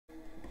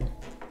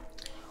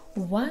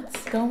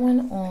What's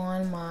going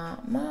on, my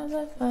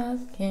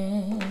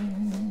motherfucking...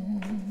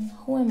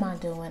 Who am I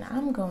doing?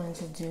 I'm going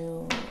to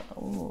do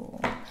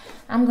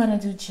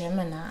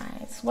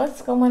Geminis.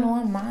 What's going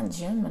on, my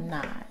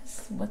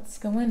Geminis? What's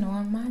going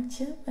on, my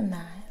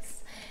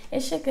Geminis?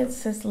 It's your good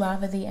sis,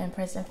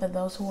 LavaTheEmpress, and for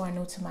those who are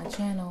new to my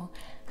channel,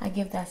 I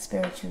give that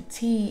spiritual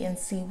tea and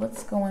see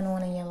what's going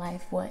on in your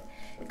life, what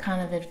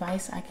kind of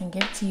advice I can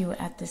give to you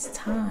at this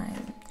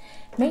time.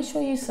 Make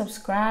sure you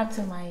subscribe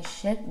to my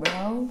shit,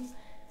 bro.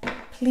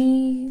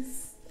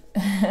 Please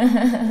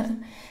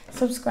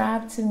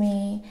subscribe to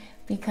me,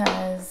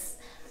 because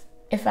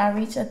if I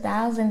reach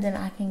 1,000, then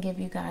I can give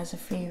you guys a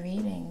free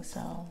reading.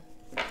 So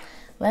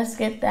let's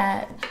get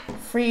that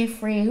free.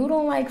 Who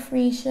don't like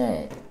free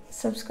shit?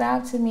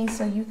 Subscribe to me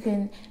so you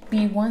can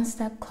be one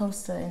step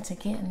closer into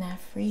getting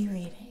that free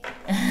reading.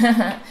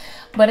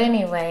 But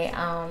anyway,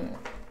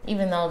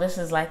 even though this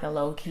is like a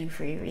low-key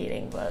free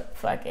reading, but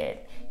fuck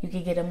it, you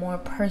could get a more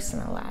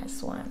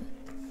personalized one.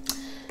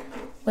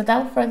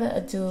 Without further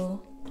ado,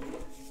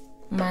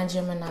 my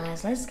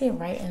Geminis, let's get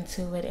right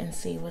into it and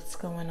see what's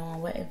going on,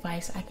 what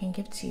advice I can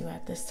give to you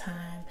at this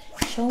time.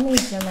 Show me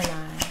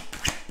Gemini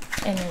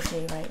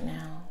energy right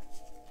now.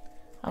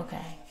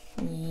 Okay.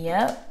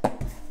 Yep.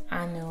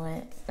 I knew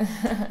it.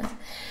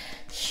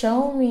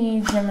 Show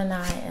me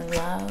Gemini in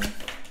love.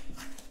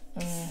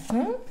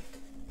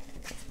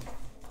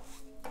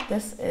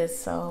 This is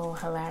so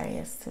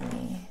hilarious to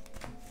me,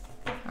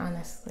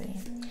 honestly.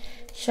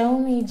 Show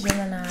me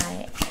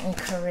Gemini in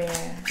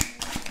career.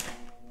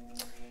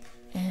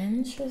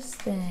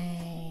 Interesting.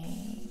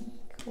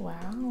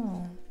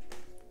 Wow.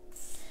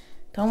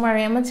 Don't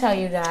worry, I'm gonna tell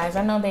you guys.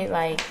 I know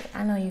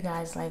you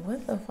guys like,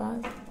 what the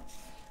fuck?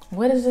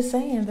 What is it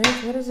saying,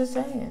 bitch? What is it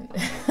saying?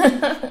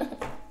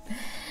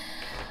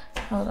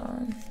 Hold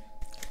on.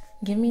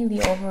 Give me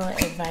the overall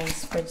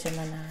advice for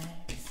Gemini.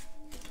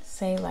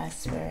 Say less,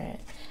 Spirit.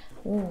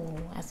 Ooh,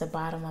 at the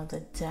bottom of the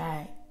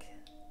deck,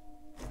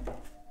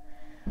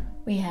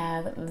 we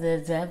have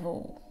the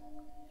devil.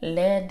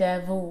 Le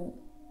devil.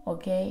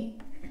 Okay?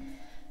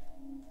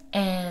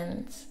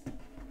 And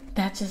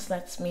that just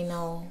lets me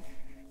know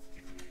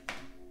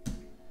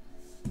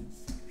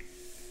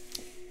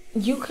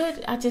you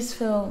could, I just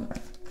feel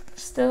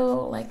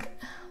still like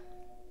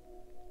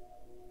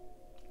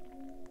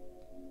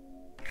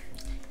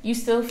you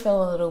still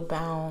feel a little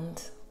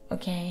bound,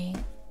 okay,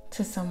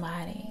 to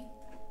somebody.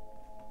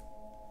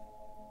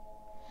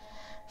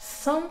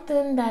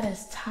 Something that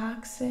is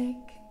toxic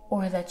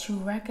or that you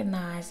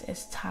recognize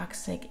as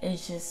toxic, it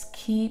just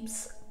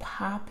keeps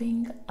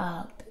popping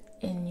up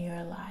in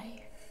your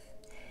life,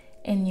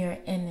 in your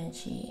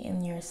energy,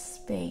 in your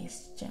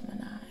space,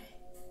 Gemini.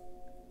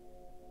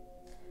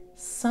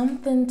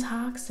 Something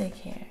toxic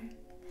here.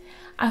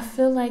 I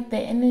feel like the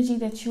energy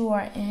that you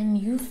are in,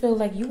 you feel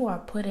like you are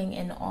putting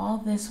in all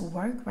this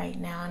work right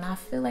now, and I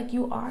feel like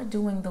you are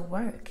doing the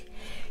work.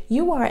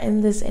 You are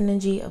in this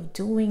energy of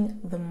doing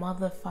the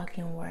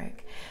motherfucking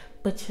work,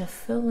 but you're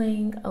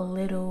feeling a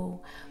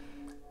little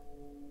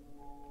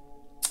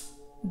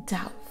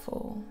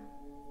doubtful.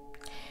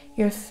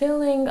 You're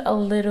feeling a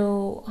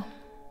little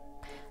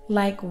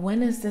like,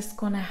 when is this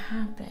gonna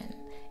happen?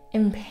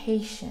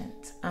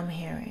 Impatient, I'm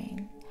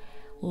hearing.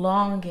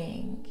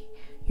 Longing.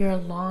 You're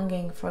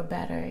longing for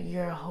better.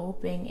 You're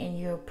hoping and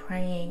you're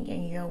praying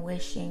and you're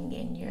wishing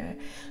and you're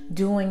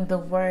doing the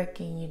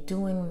work and you're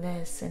doing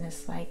this, and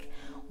it's like,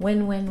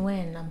 when?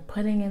 I'm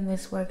putting in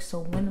this work, so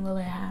when will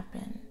it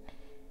happen?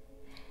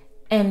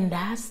 And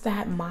that's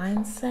that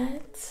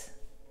mindset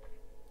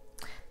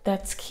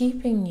that's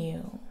keeping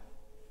you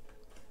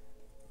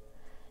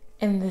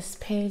in this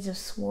Page of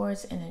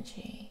Swords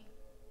energy,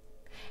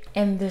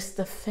 in this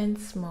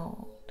defense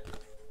mode,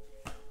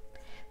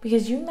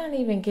 because you're not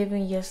even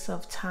giving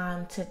yourself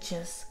time to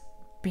just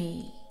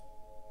be.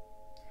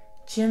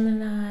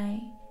 Gemini,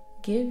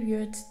 give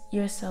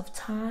yourself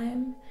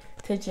time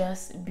to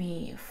just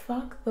be.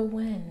 Fuck the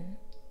when.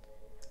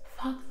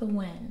 Fuck the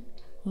when.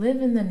 Live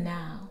in the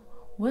now.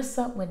 What's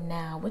up with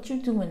now? What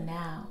you doing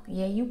now?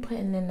 Yeah, you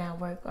putting in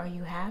that work. Are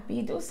you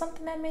happy? Do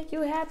something that make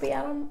you happy.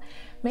 I don't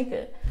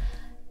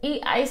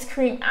eat ice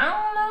cream. I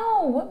don't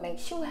know what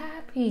makes you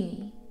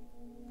happy.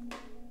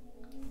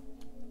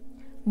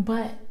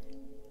 But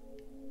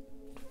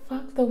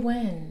fuck the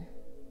when.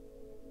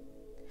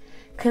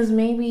 Cause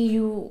maybe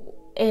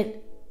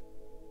it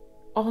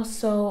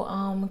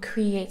also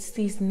creates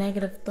these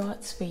negative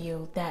thoughts for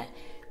you that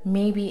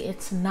maybe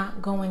it's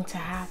not going to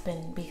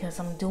happen because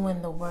I'm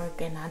doing the work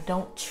and I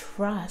don't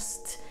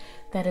trust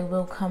that it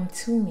will come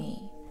to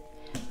me.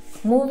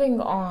 Moving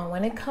on,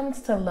 when it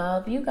comes to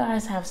love, you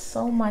guys have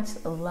so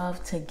much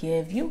love to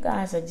give. You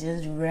guys are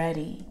just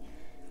ready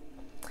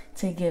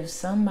to give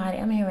somebody.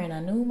 I'm hearing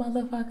a new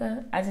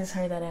motherfucker. I just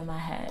heard that in my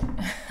head.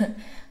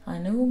 A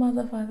new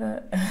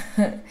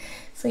motherfucker.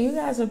 So you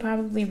guys are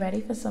probably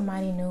ready for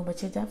somebody new,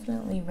 but you're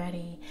definitely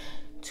ready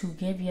to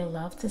give your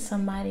love to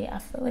somebody. I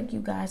feel like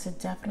you guys are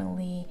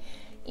definitely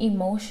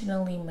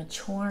emotionally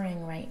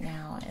maturing right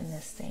now in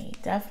this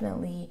state.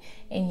 Definitely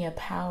in your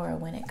power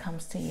when it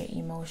comes to your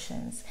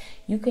emotions.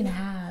 You can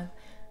have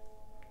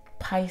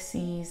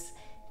Pisces,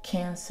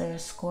 Cancer,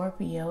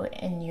 Scorpio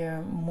in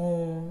your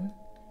moon,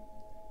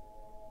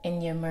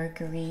 in your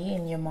Mercury,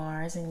 in your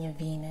Mars, in your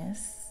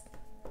Venus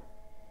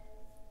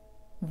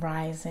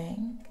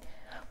rising.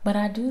 But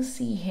I do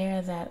see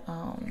here that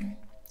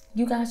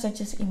you guys are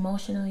just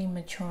emotionally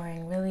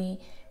maturing, really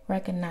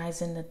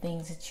recognizing the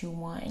things that you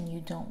want and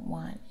you don't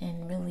want,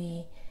 and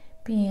really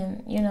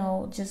being, you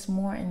know, just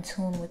more in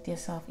tune with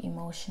yourself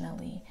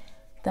emotionally.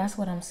 That's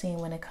what I'm seeing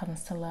when it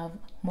comes to love.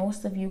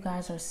 Most of you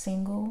guys are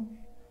single.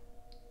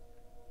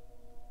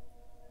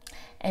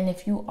 And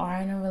if you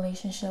are in a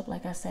relationship,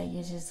 like I said,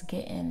 you're just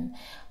getting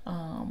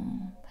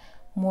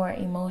more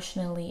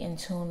emotionally in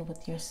tune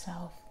with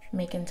yourself,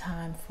 making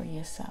time for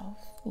yourself,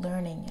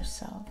 learning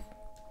yourself.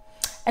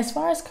 As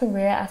far as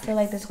career, I feel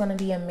like there's going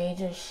to be a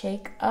major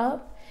shake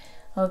up,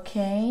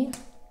 okay?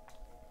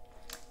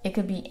 It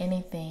could be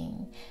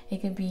anything.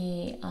 It could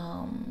be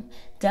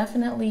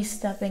definitely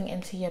stepping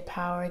into your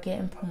power,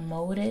 getting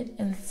promoted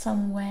in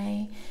some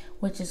way,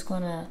 which is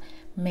going to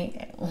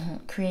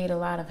create a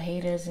lot of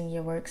haters in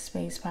your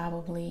workspace,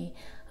 probably.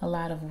 A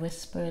lot of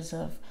whispers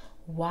of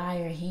why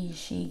are he,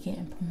 she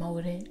getting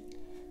promoted.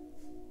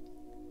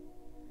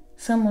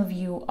 Some of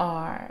you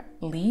are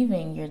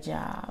leaving your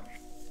job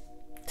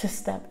to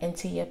step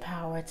into your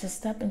power, to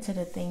step into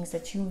the things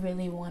that you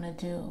really want to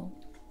do.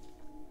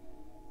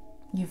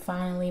 You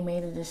finally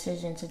made a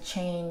decision to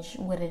change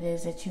what it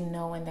is that you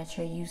know and that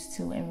you're used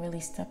to, and really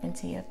step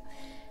into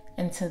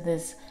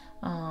this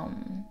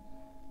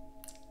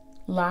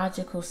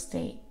logical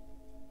state,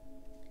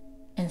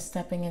 and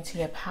stepping into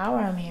your power,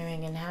 I'm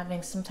hearing, and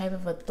having some type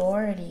of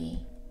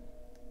authority,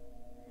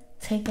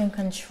 taking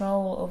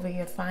control over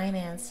your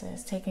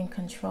finances, taking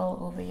control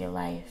over your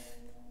life.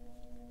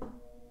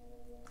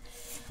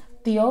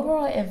 The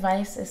overall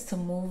advice is to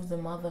move the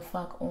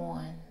motherfuck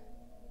on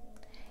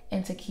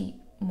and to keep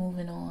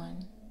moving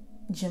on,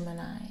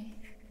 Gemini.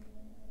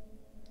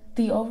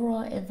 The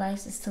overall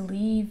advice is to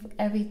leave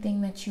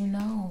everything that you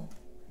know,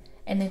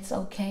 and it's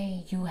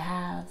okay. You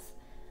have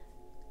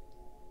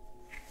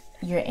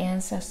your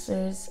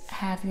ancestors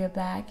have your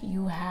back.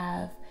 You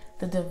have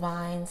the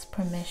divine's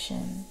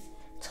permission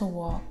to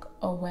walk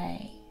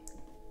away.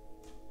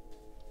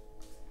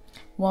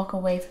 Walk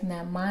away from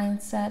that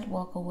mindset.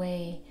 Walk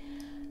away.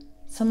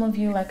 Some of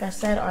you, like I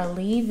said, are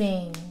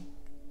leaving.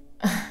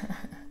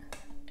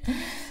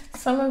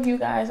 Some of you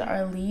guys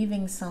are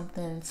leaving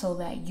something so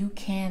that you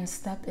can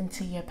step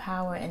into your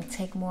power and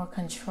take more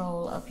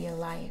control of your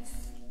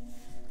life.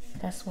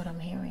 That's what I'm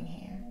hearing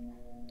here.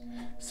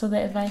 So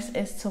the advice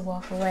is to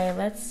walk away.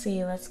 Let's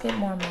see. Let's get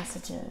more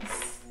messages.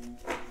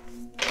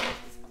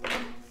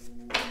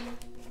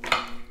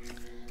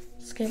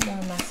 Let's get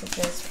more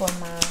messages for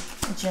my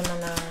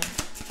Gemini.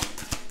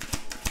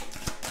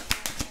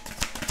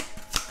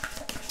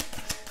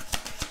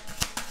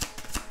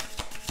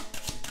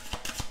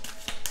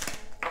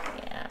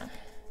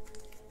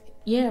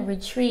 Yeah,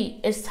 retreat.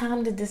 It's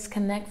time to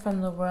disconnect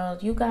from the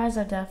world. You guys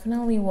are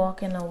definitely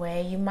walking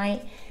away. You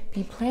might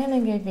be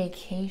planning a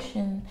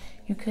vacation.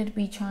 You could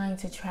be trying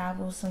to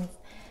travel some.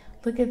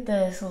 Look at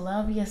this.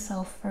 Love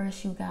yourself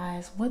first, you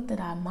guys. What did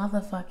I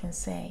motherfucking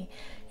say?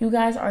 You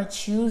guys are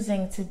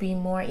choosing to be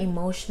more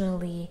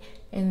emotionally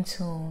in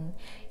tune,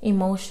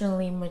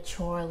 emotionally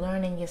mature,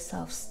 learning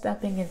yourself,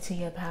 stepping into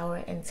your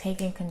power, and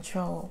taking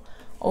control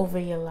over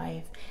your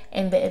life.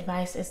 And the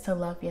advice is to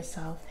love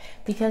yourself,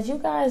 because you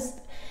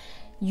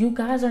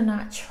guys are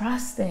not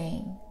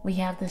trusting. We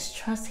have this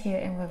trust here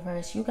in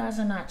reverse. You guys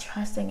are not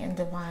trusting in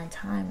divine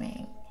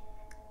timing.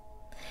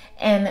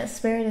 And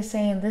Spirit is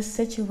saying this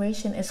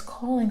situation is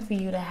calling for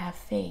you to have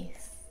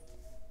faith.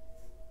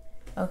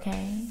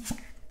 Okay?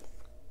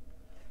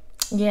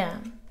 Yeah.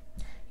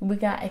 We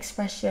got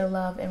express your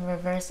love in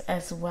reverse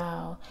as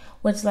well,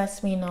 which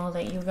lets me know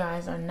that you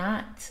guys are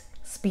not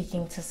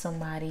speaking to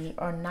somebody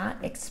or not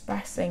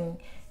expressing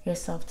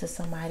yourself to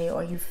somebody,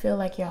 or you feel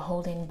like you're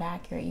holding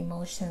back your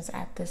emotions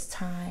at this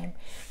time,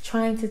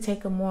 trying to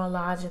take a more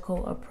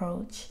logical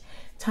approach,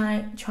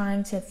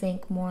 trying to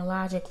think more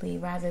logically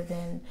rather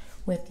than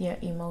with your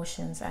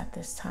emotions at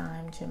this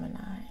time,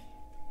 Gemini.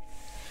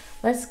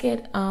 Let's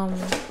get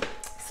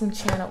some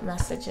channeled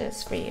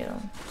messages for you.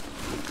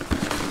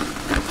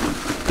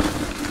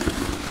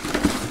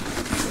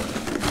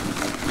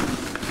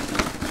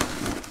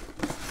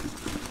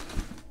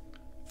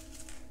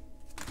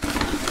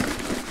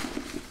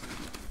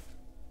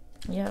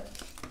 Yep.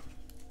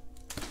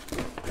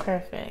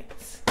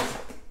 Perfect.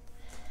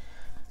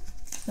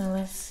 Now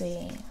let's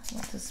see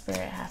what the Spirit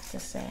have to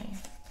say.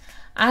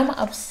 I'm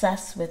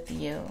obsessed with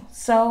you.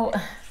 So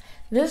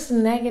this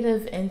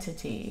negative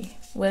entity,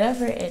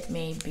 whatever it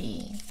may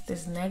be,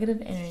 this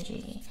negative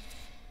energy,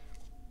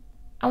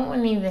 I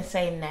wouldn't even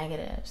say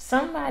negative.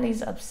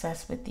 Somebody's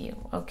obsessed with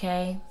you,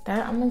 okay?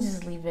 I'm going to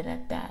just leave it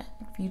at that.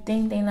 If you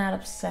think they're not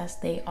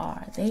obsessed, they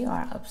are. They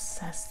are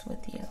obsessed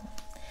with you.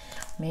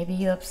 Maybe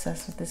you're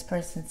obsessed with this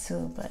person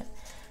too, but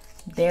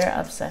They're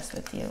obsessed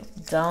with you.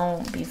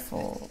 Don't be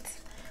fooled.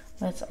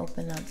 Let's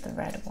open up the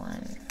red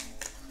one.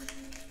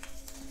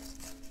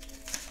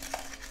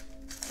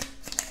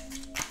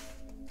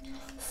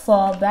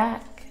 Fall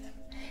back.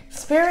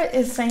 Spirit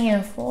is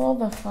saying fall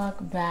the fuck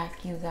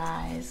back, you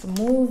guys.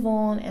 Move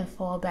on and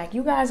fall back.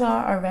 You guys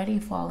are already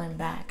falling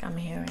back, I'm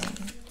hearing.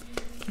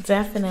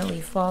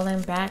 Definitely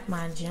falling back,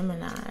 my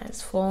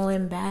Geminis.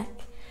 Falling back,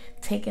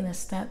 taking a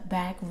step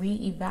back,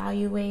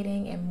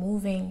 re-evaluating and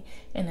moving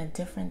in a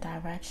different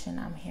direction,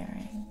 I'm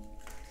hearing.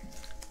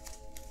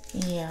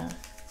 Yeah.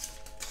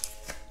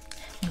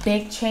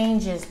 Big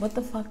changes. What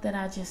the fuck did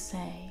I just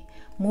say?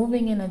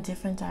 Moving in a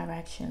different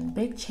direction.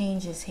 Big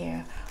changes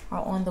here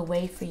are on the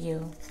way for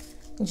you,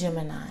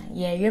 Gemini.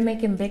 Yeah, you're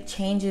making big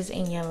changes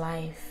in your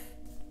life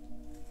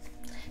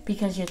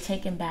because you're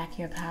taking back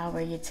your power.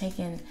 You're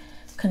taking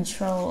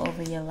control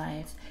over your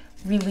life.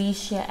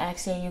 Release your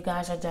ex. Yeah, you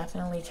guys are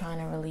definitely trying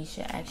to release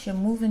your ex. You're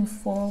moving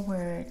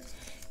forward.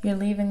 You're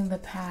leaving the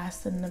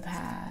past in the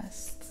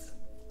past.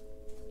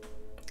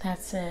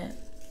 That's it.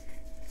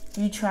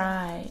 You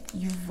tried.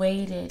 You've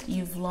waited.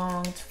 You've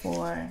longed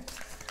for.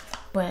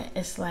 But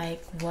it's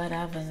like,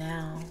 whatever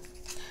now.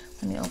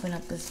 Let me open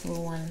up this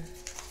blue one.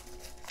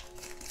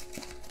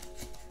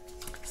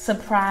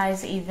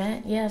 Surprise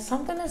event. Yeah,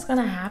 something is going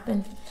to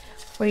happen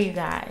for you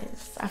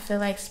guys. I feel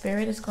like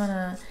Spirit is going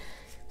to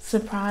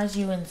surprise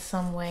you in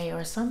some way,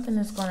 or something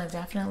is going to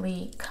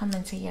definitely come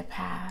into your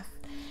path.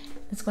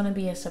 It's going to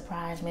be a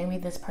surprise. Maybe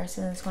this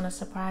person is going to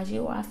surprise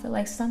you, or I feel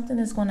like something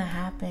is going to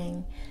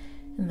happen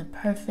in the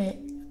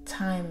perfect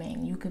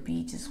timing. You could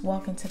be just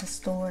walking to the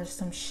store or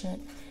some shit.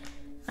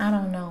 I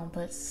don't know,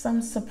 but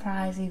some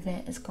surprise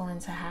event is going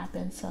to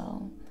happen.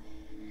 So,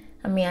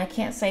 I mean, I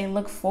can't say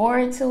look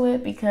forward to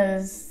it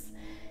because,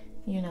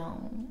 you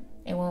know,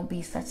 it won't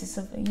be such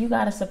a, you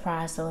got a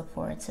surprise to look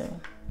forward to.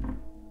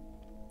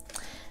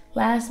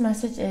 Last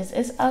message is,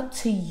 it's up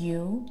to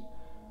you.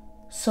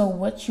 So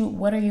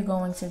what are you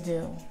going to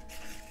do?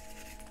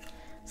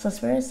 So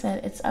Spirit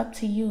said, it's up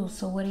to you.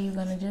 So what are you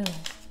going to do?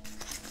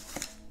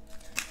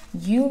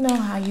 You know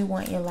how you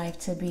want your life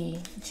to be,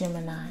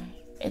 Gemini.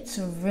 It's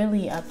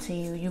really up to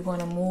you. You're going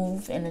to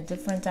move in a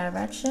different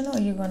direction, or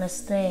you're going to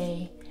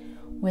stay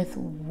with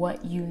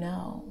what you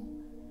know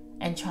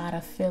and try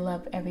to fill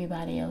up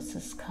everybody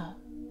else's cup?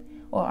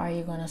 Or are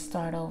you going to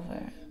start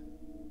over?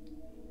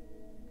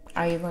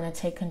 Are you going to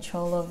take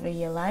control over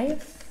your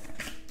life?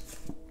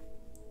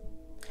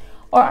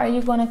 Or are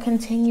you going to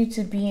continue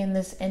to be in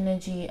this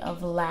energy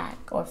of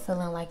lack, or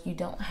feeling like you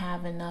don't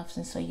have enough,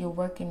 and so you're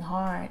working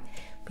hard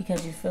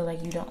because you feel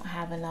like you don't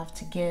have enough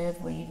to give,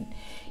 or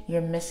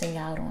you're missing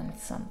out on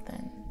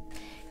something?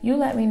 You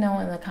let me know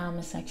in the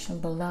comment section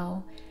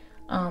below.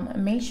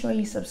 Make sure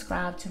you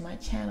subscribe to my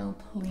channel,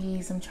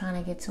 please. I'm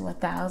trying to get to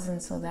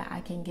 1,000 so that I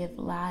can give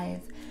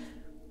live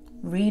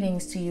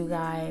readings to you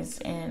guys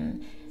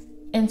and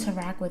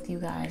interact with you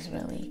guys,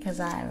 really, because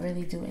I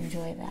really do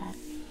enjoy that.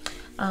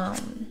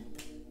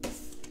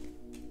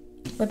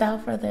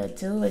 Without further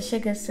ado, it's your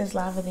good sis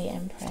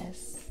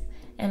LavaTheEmpress,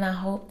 and I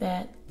hope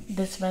that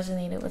this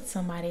resonated with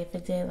somebody. If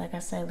it did, like I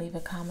said, leave a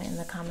comment in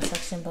the comment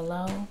section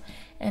below,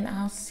 and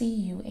I'll see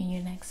you in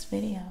your next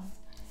video.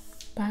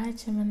 Bye,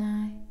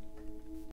 Gemini.